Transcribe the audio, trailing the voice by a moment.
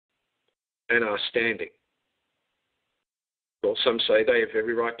and are standing. Well, some say they have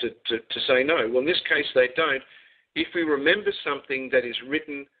every right to say no. Well, in this case, they don't. If we remember something that is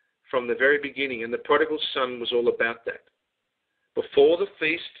written from the very beginning, and the prodigal son was all about that. Before the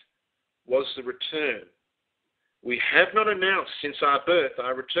feast was the return. We have not announced since our birth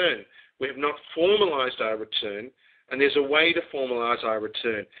our return. We have not formalized our return, and there's a way to formalize our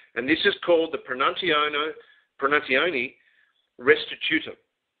return. And this is called the pronuntione restitutum,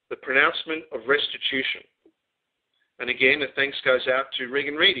 the pronouncement of restitution. And again, a thanks goes out to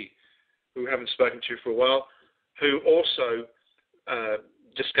Regan Reedy, who we haven't spoken to for a while, who also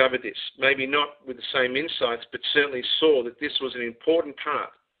discovered this. Maybe not with the same insights, but certainly saw that this was an important part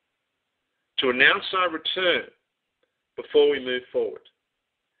to announce our return before we move forward.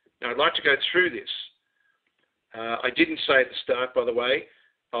 Now, I'd like to go through this. I didn't say at the start, by the way,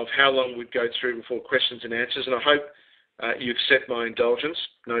 of how long we'd go through before questions and answers, and I hope you accept my indulgence,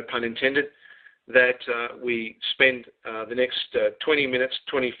 no pun intended, that we spend the next 20 minutes,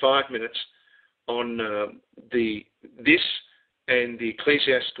 25 minutes on this and the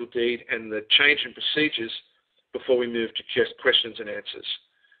ecclesiastical deed and the change in procedures before we move to questions and answers,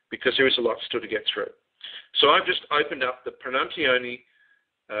 because there is a lot still to get through. So I've just opened up the pronuntione,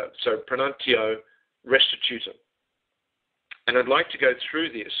 pronuncio restitutum. And I'd like to go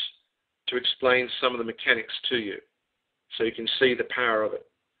through this to explain some of the mechanics to you so you can see the power of it.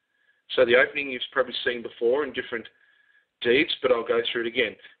 So the opening you've probably seen before in different deeds, but I'll go through it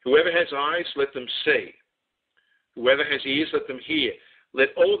again. Whoever has eyes, let them see. Whoever has ears, let them hear. Let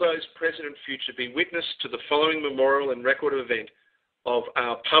all those present and future be witness to the following memorial and record of event of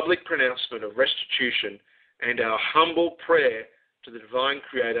our public pronouncement of restitution and our humble prayer to the divine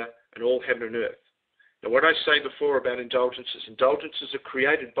creator and all heaven and earth. Now, what I say before about indulgences are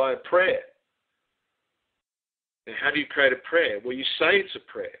created by a prayer. Now, how do you create a prayer? Well, you say it's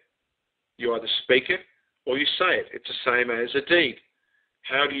a prayer. You either speak it or you say it. It's the same as a deed.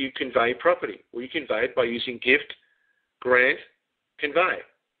 How do you convey property? Well, you convey it by using gift, grant, convey.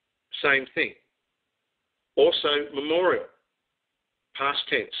 Same thing. Also, memorial, past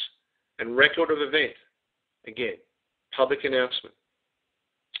tense, and record of event. Again, public announcement.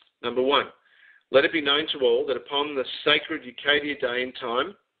 Number one, let it be known to all that upon the sacred UCADIA day and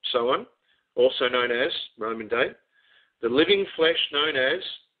time, so on, also known as Roman date, the living flesh known as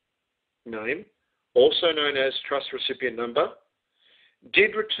name, also known as trust recipient number,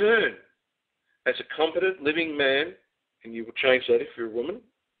 did return as a competent living man, and you will change that if you're a woman,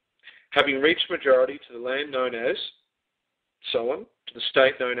 having reached majority to the land known as so on, to the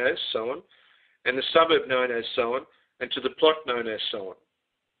state known as so on, and the suburb known as so on, and to the plot known as so on.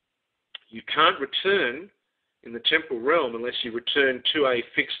 You can't return in the temporal realm unless you return to a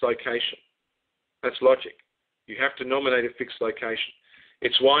fixed location. That's logic. You have to nominate a fixed location.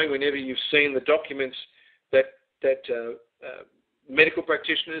 It's why whenever you've seen the documents that medical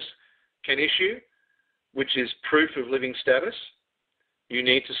practitioners can issue, which is proof of living status, you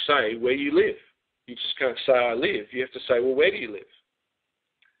need to say where you live. You just can't say, I live. You have to say, well, where do you live?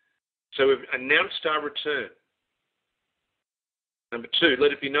 So we've announced our return. Number two,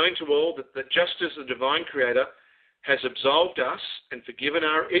 let it be known to all that just as the divine creator has absolved us and forgiven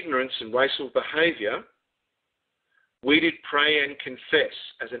our ignorance and wasteful behavior, we did pray and confess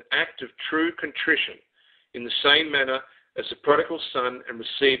as an act of true contrition in the same manner as the prodigal son and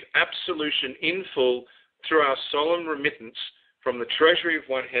received absolution in full through our solemn remittance from the treasury of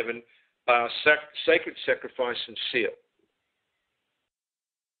one heaven by our sacred sacrifice and seal.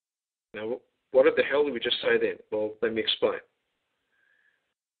 Now, what the hell did we just say then? Well, let me explain.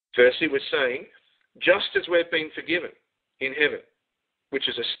 Firstly, we're saying, just as we've been forgiven in heaven, which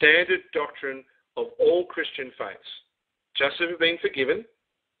is a standard doctrine of all Christian faiths, just as we've been forgiven,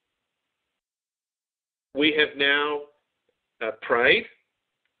 we have now prayed,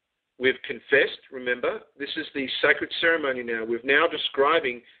 we've confessed. Remember, this is the sacred ceremony now. We're now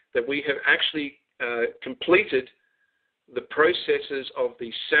describing that we have actually completed the processes of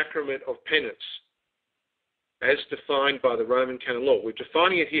the sacrament of penance as defined by the Roman canon law. We're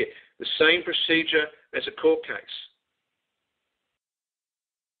defining it here, the same procedure as a court case.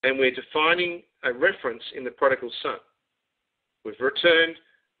 And we're defining a reference in the prodigal son. We've returned,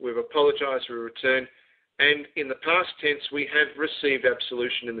 we've apologized, we've returned, and in the past tense, we have received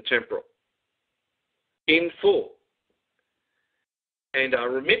absolution in the temporal, in full. And our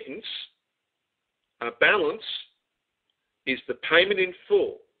remittance, our balance, is the payment in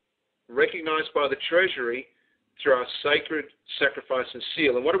full, recognized by the treasury through our sacred sacrifice and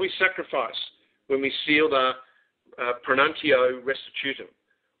seal. And what do we sacrifice when we sealed our pronuntio restitutum?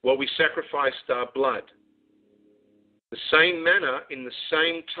 Well, we sacrificed our blood. the same manner, in the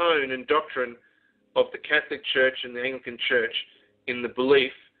same tone and doctrine of the Catholic Church and the Anglican Church in the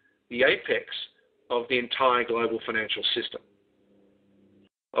belief, the apex of the entire global financial system,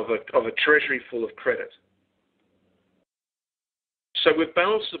 of a treasury full of credit. So we've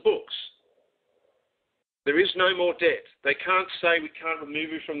balanced the books. There is no more debt. They can't say we can't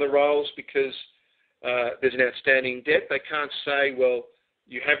remove you from the rolls because there's an outstanding debt. They can't say, well,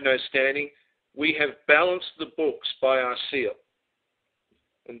 you have no standing. We have balanced the books by our seal.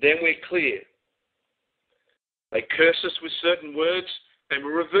 And then we're clear. They curse us with certain words and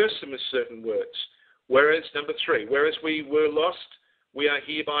we reverse them with certain words. Whereas, number 3, whereas we were lost, we are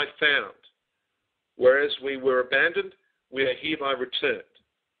hereby found. Whereas we were abandoned, we are hereby returned.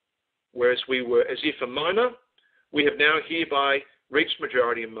 Whereas we were as if a minor, we have now hereby reached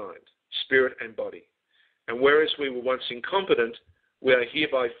majority of mind, spirit and body. And whereas we were once incompetent, we are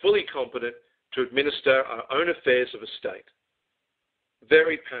hereby fully competent to administer our own affairs of estate.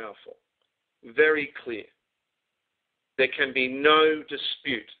 Very powerful, very clear. There can be no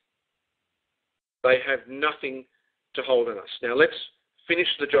dispute. They have nothing to hold on us. Now let's finish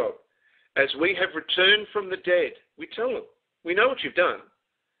the job. As we have returned from the dead, we tell them, we know what you've done,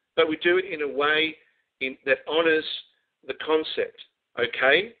 but we do it in a way that honours the concept.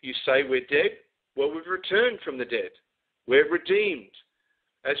 Okay, you say we're dead. Well, we've returned from the dead. We're redeemed.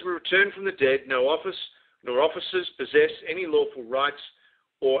 As we return from the dead, no office nor officers possess any lawful rights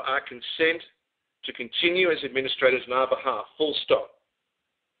or our consent to continue as administrators on our behalf, full stop.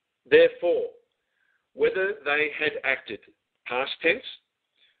 Therefore, whether they had acted, past tense,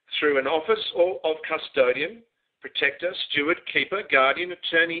 through an office or of custodian, protector, steward, keeper, guardian,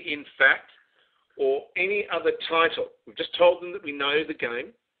 attorney in fact, or any other title, we've just told them that we know the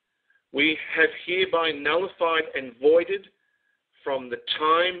game, we have hereby nullified and voided from the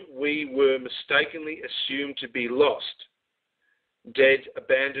time we were mistakenly assumed to be lost, dead,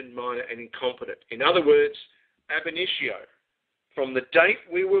 abandoned, minor, and incompetent. In other words, ab initio, from the date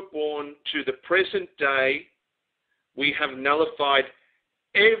we were born to the present day, we have nullified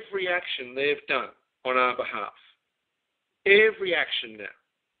every action they've done on our behalf. Every action now.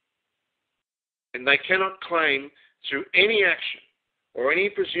 And they cannot claim through any action or any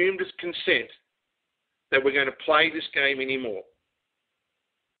presumed consent that we're going to play this game anymore.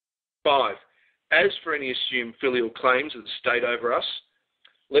 5. As for any assumed filial claims of the state over us,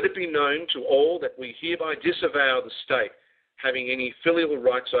 let it be known to all that we hereby disavow the state having any filial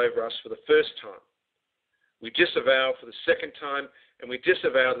rights over us for the first time. We disavow for the second time, and we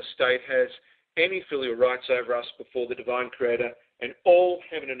disavow the state has any filial rights over us before the divine creator and all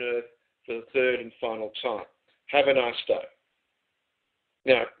heaven and earth for the third and final time. Have a nice day.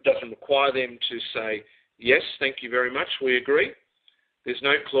 Now, it doesn't require them to say, yes, thank you very much, we agree. There's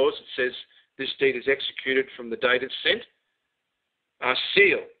no clause that says this deed is executed from the date it's sent. Our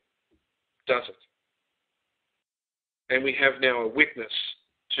seal does it. And we have now a witness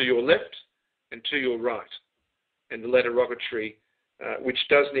to your left and to your right. And the letter rogatory, which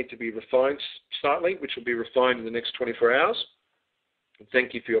does need to be refined slightly, which will be refined in the next 24 hours. And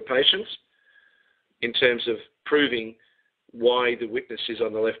thank you for your patience in terms of proving why the witness is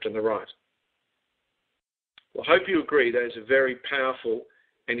on the left and the right. Well, I hope you agree that is a very powerful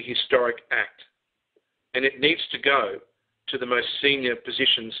and historic act. And it needs to go to the most senior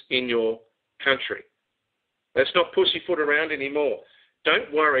positions in your country. Let's not pussyfoot around anymore.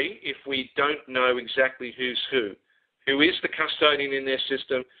 Don't worry if we don't know exactly who's who is the custodian in their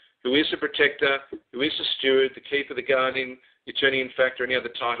system, who is the protector, who is the steward, the keeper, the guardian, the attorney in fact, or any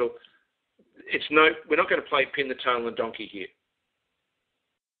other title. We're not going to play pin the tail on the donkey here.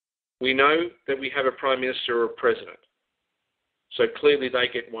 We know that we have a prime minister or a president, so clearly they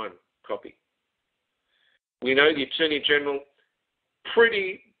get one copy. We know the attorney general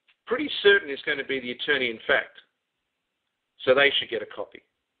pretty certain is going to be the attorney in fact, so they should get a copy.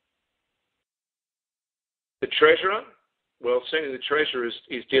 The treasurer, well, certainly the treasurer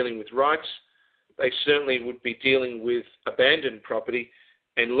is dealing with rights. They certainly would be dealing with abandoned property,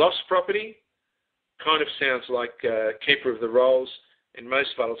 and lost property kind of sounds like keeper of the rolls, and most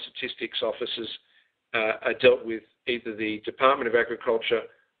vital statistics officers are dealt with either the Department of Agriculture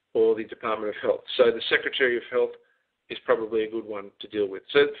or the Department of Health. So the Secretary of Health is probably a good one to deal with.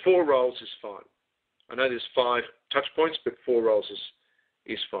 So 4 roles is fine. I know there's 5 touch points, but 4 roles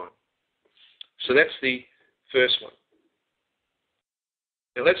is fine. So that's the first one.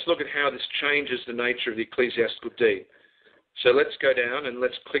 Now let's look at how this changes the nature of the ecclesiastical deed. So let's go down and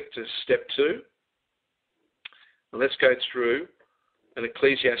let's click to step 2. And let's go through an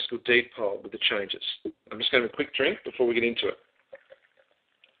ecclesiastical deed poll with the changes. I'm just going to have a quick drink before we get into it.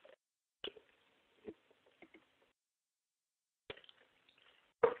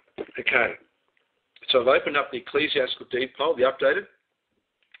 Okay. So I've opened up the ecclesiastical deed poll, the updated,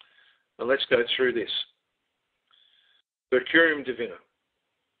 and let's go through this. Per curiam divina.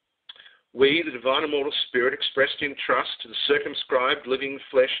 We, the divine immortal spirit, expressed in trust to the circumscribed living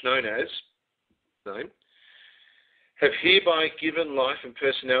flesh known as, name, have hereby given life and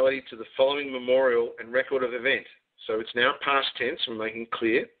personality to the following memorial and record of event. So it's now past tense, we're making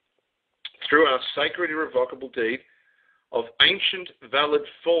clear, through our sacred irrevocable deed of ancient valid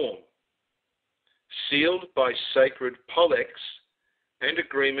form, sealed by sacred pollex and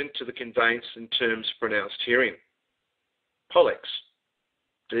agreement to the conveyance and terms pronounced herein. Pollex.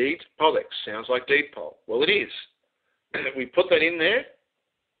 Deed, pollex. Sounds like deed poll. Well, it is. We put that in there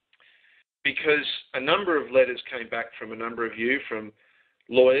because a number of letters came back from a number of you, from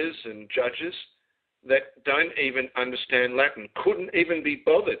lawyers and judges, that don't even understand Latin, couldn't even be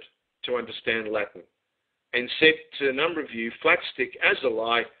bothered to understand Latin, and said to a number of you, flat stick as a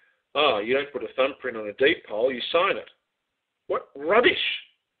lie, oh, you don't put a thumbprint on a deed poll, you sign it. What rubbish.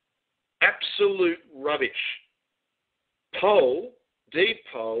 Absolute rubbish. Poll, deed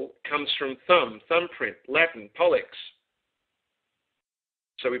poll, comes from thumbprint, Latin, pollex.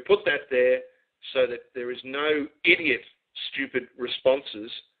 So we put that there so that there is no idiot, stupid responses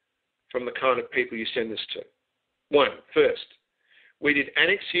from the kind of people you send this to. One, first, we did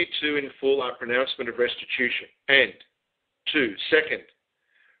annex here to in full our pronouncement of restitution. And two, second,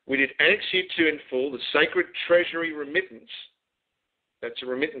 we did annex here to in full the sacred treasury remittance, that's a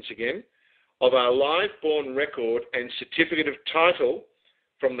remittance again, of our live-born record and certificate of title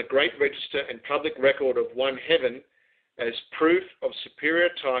from the Great Register and public record of one heaven as proof of superior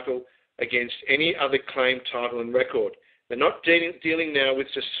title against any other claim, title and record. They're not dealing now with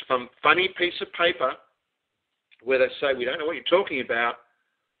just some funny piece of paper where they say, we don't know what you're talking about.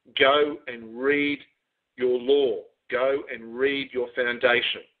 Go and read your law. Go and read your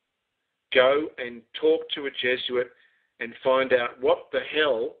foundation. Go and talk to a Jesuit and find out what the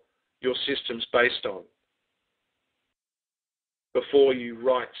hell your system's based on before you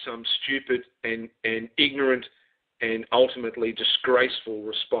write some stupid and ignorant and ultimately disgraceful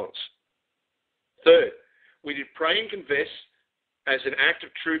response. Third, we did pray and confess as an act of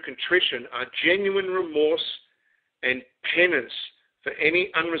true contrition our genuine remorse and penance for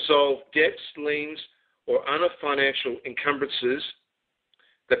any unresolved debts, liens, or other financial encumbrances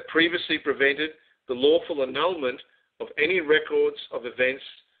that previously prevented the lawful annulment of any records of events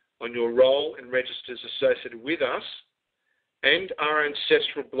on your roll and registers associated with us and our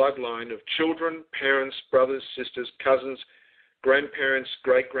ancestral bloodline of children, parents, brothers, sisters, cousins, grandparents,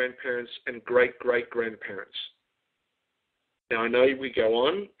 great-grandparents, and great-great-grandparents. Now, I know we go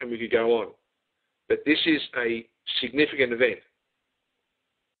on, and we could go on, but this is a significant event.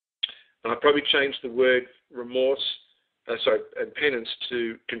 And I probably changed the word remorse, and penance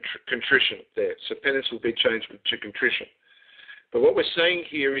to contrition there. So penance will be changed to contrition. But what we're saying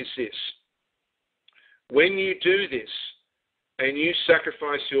here is this. When you do this, and you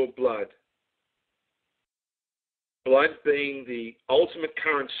sacrifice your blood, blood being the ultimate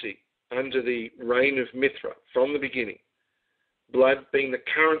currency under the reign of Mithra from the beginning, blood being the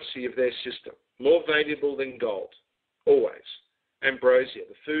currency of their system, more valuable than gold, always. Ambrosia,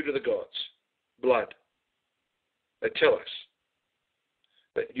 the food of the gods, blood. They tell us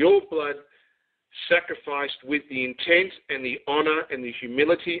that your blood sacrificed with the intent and the honor and the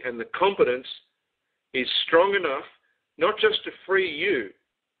humility and the competence is strong enough not just to free you,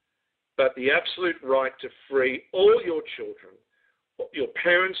 but the absolute right to free all your children, your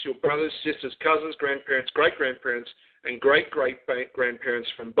parents, your brothers, sisters, cousins, grandparents, great-grandparents, and great-great-grandparents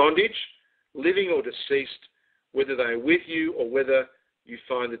from bondage, living or deceased, whether they are with you or whether you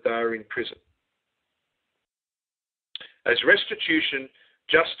find that they are in prison. As restitution,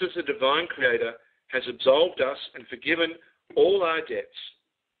 just as the divine Creator has absolved us and forgiven all our debts,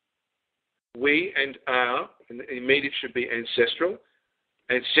 we and our, and the immediate should be ancestral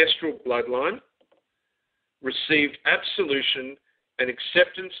bloodline, received absolution and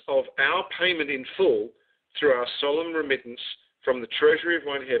acceptance of our payment in full through our solemn remittance from the treasury of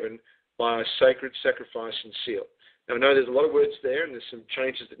one heaven by our sacred sacrifice and seal. Now, I know there's a lot of words there and there's some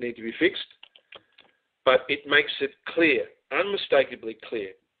changes that need to be fixed, but it makes it clear, unmistakably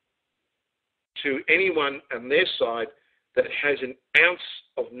clear, to anyone on their side that has an ounce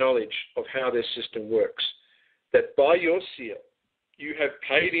of knowledge of how their system works, that by your seal, you have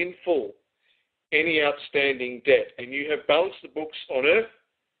paid in full any outstanding debt, and you have balanced the books on earth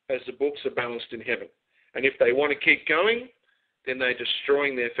as the books are balanced in heaven. And if they want to keep going, then they're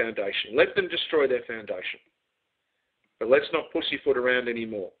destroying their foundation. Let them destroy their foundation. But let's not pussyfoot around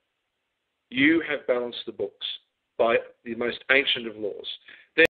anymore. You have balanced the books by the most ancient of laws.